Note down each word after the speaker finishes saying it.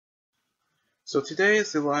So today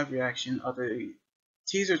is the live reaction of the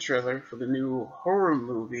teaser trailer for the new horror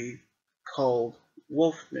movie called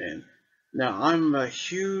Wolfman. Now, I'm a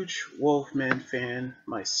huge Wolfman fan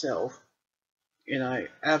myself, and I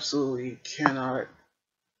absolutely cannot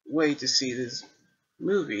wait to see this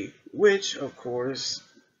movie, which, of course,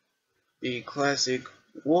 the classic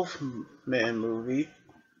Wolfman movie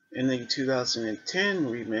in the 2010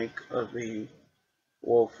 remake of the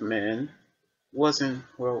Wolfman wasn't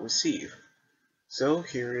well received. So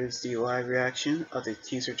here is the live reaction of the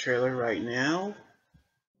teaser trailer right now.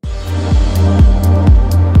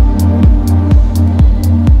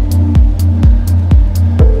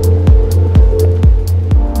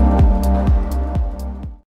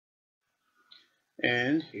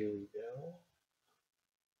 And here we go.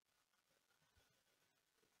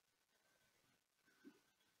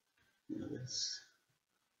 Now this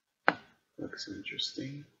looks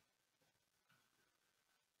interesting.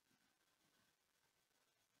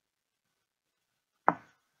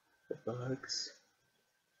 The bugs.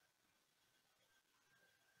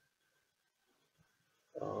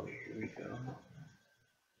 Oh, here we go.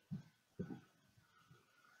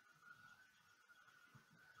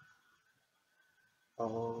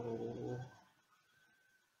 Oh,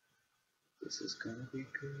 this is gonna be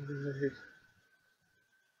good.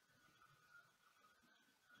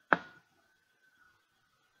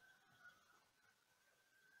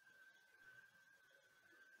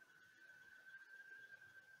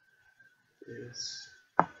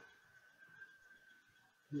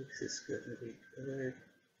 This is gonna be good.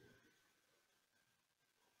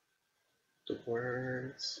 The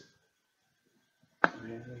words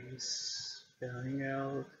finally spelling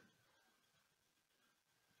out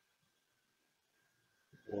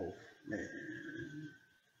Wolfman.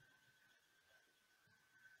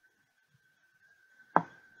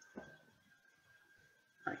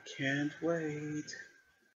 I can't wait.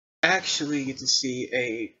 Actually get to see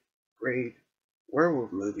a great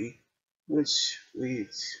werewolf movie, which we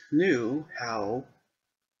knew how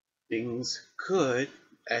things could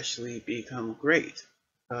actually become great.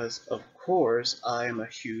 Because, of course, I am a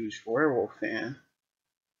huge werewolf fan,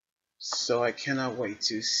 so I cannot wait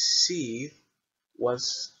to see what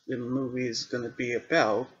the movie is going to be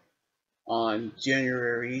about on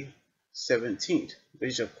January 17th,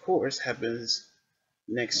 which, of course, happens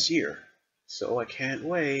next year. So I can't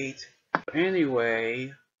wait.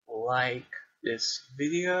 Anyway, like this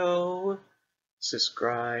video,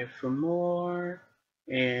 subscribe for more,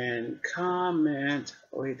 and comment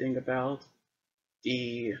what you think about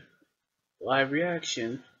the live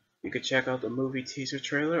reaction. You can check out the movie teaser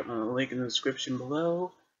trailer on the link in the description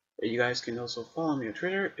below. You guys can also follow me on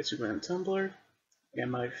Twitter, Instagram, Tumblr,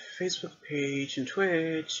 and my Facebook page and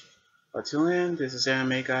Twitch. Until then, this is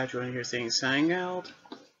Anime Guy joining here saying signing out.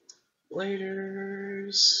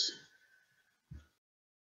 Laters.